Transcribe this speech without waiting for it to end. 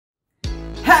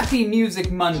Happy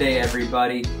Music Monday,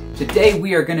 everybody! Today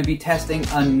we are going to be testing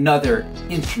another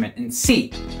instrument and see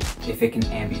if it can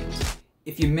ambient.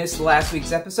 If you missed last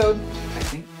week's episode, I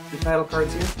think the title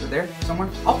card's here, or there, somewhere.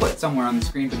 I'll put it somewhere on the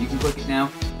screen, but you can click it now.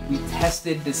 We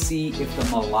tested to see if the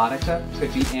melodica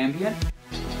could be ambient.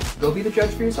 Go be the judge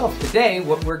for yourself. Today,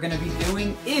 what we're going to be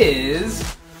doing is...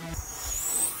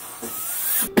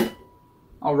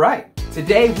 Alright,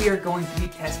 today we are going to be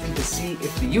testing to see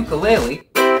if the ukulele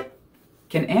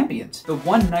can ambient. The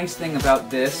one nice thing about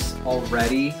this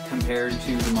already compared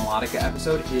to the melodica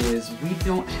episode is we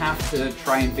don't have to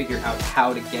try and figure out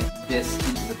how to get this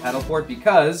into the pedal board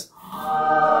because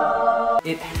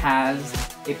it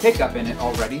has a pickup in it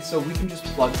already, so we can just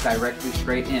plug directly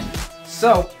straight in.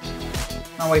 So,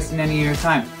 not wasting any of your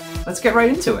time. Let's get right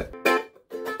into it.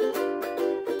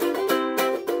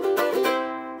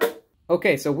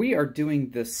 Okay, so we are doing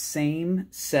the same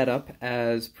setup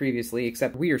as previously,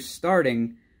 except we are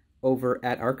starting over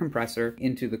at our compressor,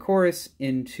 into the chorus,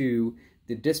 into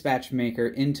the dispatch maker,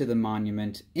 into the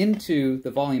monument, into the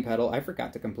volume pedal. I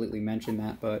forgot to completely mention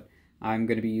that, but I'm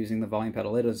going to be using the volume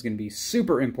pedal. It is going to be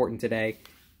super important today.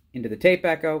 Into the tape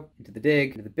echo, into the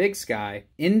dig, into the big sky,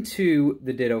 into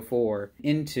the Ditto 4,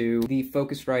 into the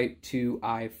Focusrite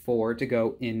 2i4 to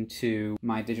go into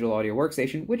my digital audio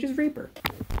workstation, which is Reaper.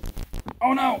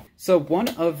 Oh no! So one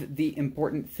of the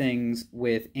important things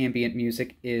with ambient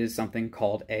music is something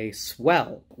called a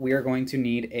swell. We are going to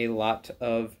need a lot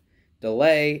of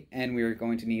delay, and we are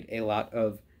going to need a lot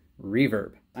of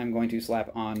reverb. I'm going to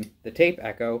slap on the tape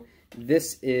echo.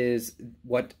 This is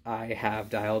what I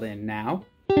have dialed in now.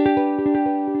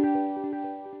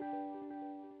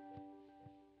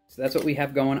 So that's what we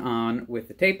have going on with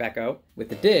the tape echo. With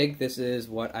the dig, this is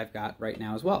what I've got right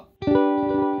now as well.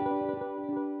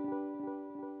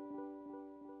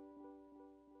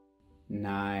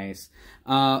 Nice.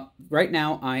 Right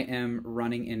now I am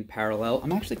running in parallel.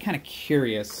 I'm actually kind of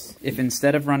curious if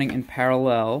instead of running in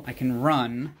parallel, I can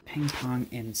run ping pong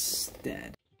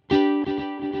instead.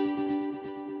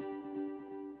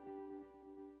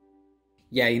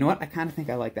 Yeah, you know what? I kind of think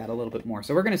I like that a little bit more.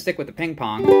 So we're going to stick with the ping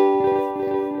pong.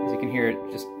 As you can hear it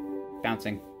just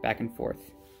bouncing back and forth.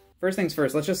 First things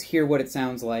first, let's just hear what it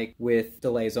sounds like with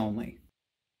delays only.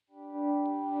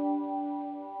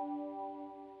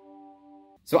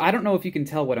 So I don't know if you can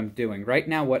tell what I'm doing. Right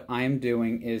now what I am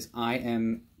doing is I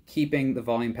am keeping the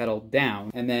volume pedal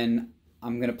down, and then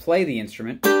I'm going to play the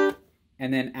instrument,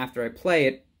 and then after I play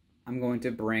it, I'm going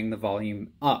to bring the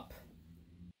volume up.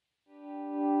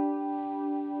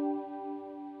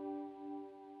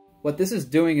 What this is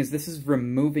doing is this is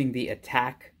removing the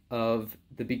attack of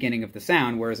the beginning of the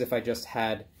sound, whereas if I just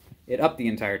had it up the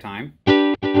entire time,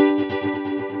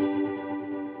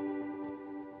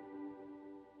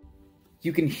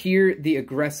 you can hear the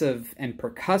aggressive and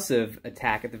percussive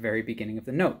attack at the very beginning of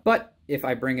the note. But if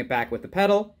I bring it back with the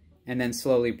pedal, and then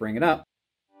slowly bring it up,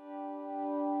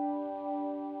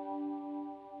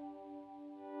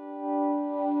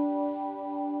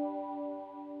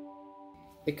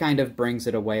 it kind of brings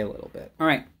it away a little bit. All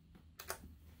right,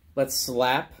 let's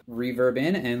slap reverb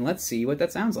in, and let's see what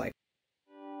that sounds like.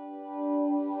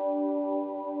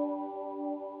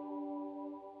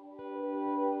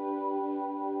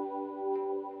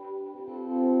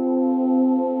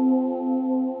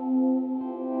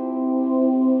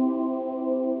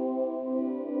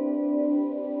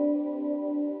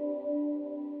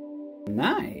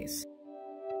 Nice.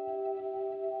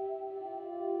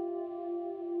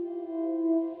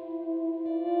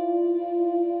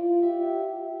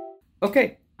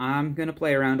 Okay, I'm gonna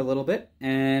play around a little bit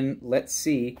and let's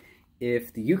see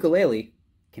if the ukulele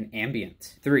can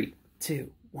ambient. 3,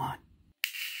 2, 1.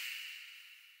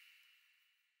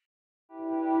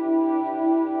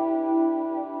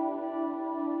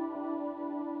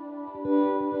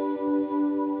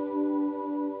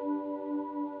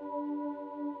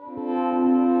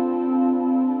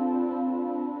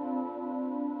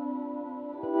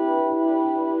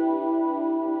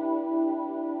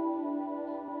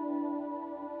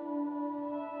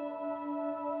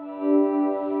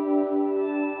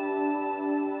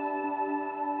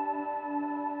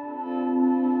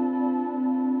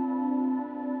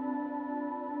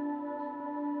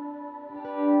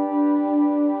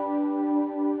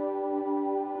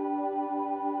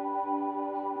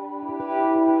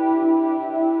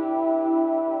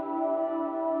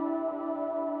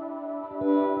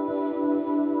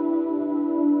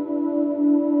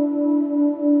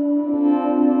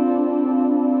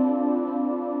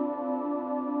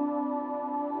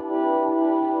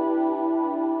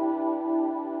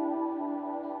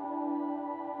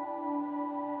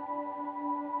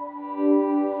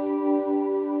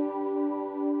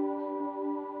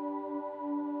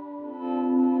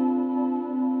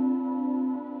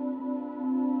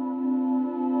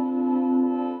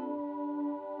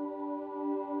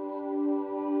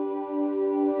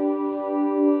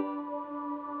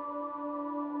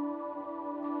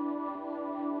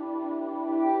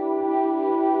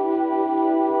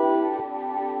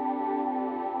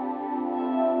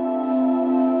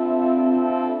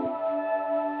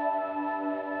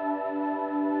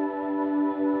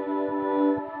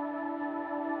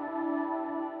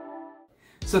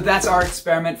 So that's our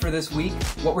experiment for this week.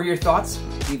 What were your thoughts?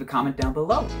 Leave a comment down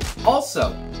below.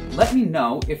 Also, let me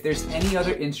know if there's any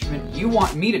other instrument you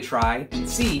want me to try and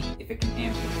see if it can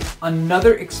ambient.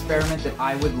 Another experiment that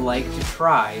I would like to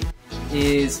try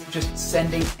is just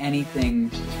sending anything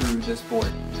through this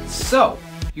board. So,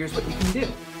 here's what you can do.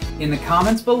 In the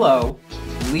comments below,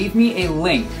 leave me a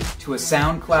link to a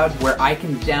SoundCloud where I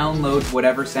can download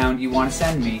whatever sound you want to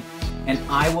send me, and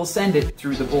I will send it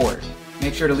through the board.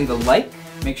 Make sure to leave a like,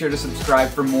 make sure to subscribe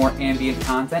for more ambient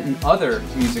content and other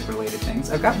music-related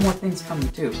things. I've got more things coming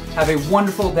too. Have a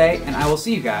wonderful day, and I will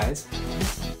see you guys